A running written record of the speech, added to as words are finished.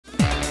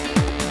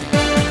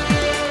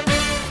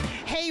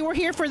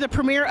here for the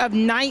premiere of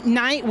Night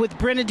Night with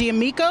Brenna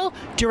D'Amico,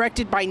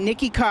 directed by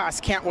Niki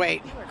Koss. Can't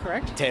wait.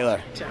 Correct?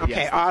 Taylor. Okay,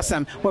 Yes.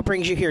 awesome. What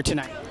brings you here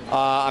tonight?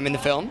 I'm in the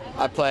film.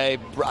 I play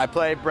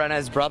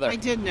Brenna's brother. I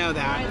did know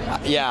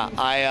that.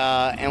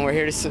 And we're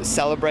here to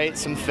celebrate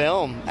some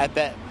film at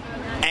the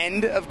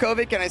end of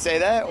COVID. Can I say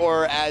that?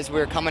 Or as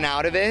we're coming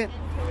out of it?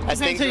 As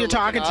Depends who you're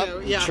talking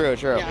to. Yeah. True.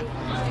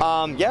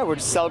 Yeah. We're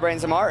just celebrating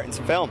some art and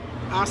some film.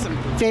 Awesome.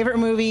 Favorite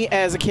movie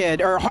as a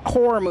kid, or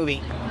horror movie?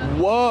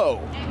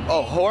 Whoa.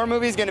 Oh, horror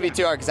movie is going to be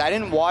too hard because I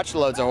didn't watch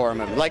loads of horror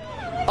movies. Like,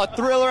 a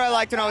thriller I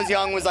liked when I was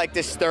young was like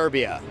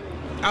Disturbia.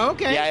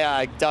 Okay. Yeah,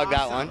 I dug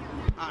that one.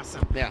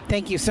 Awesome. Yeah.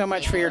 Thank you so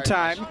much for your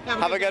time.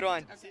 Have a good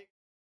one.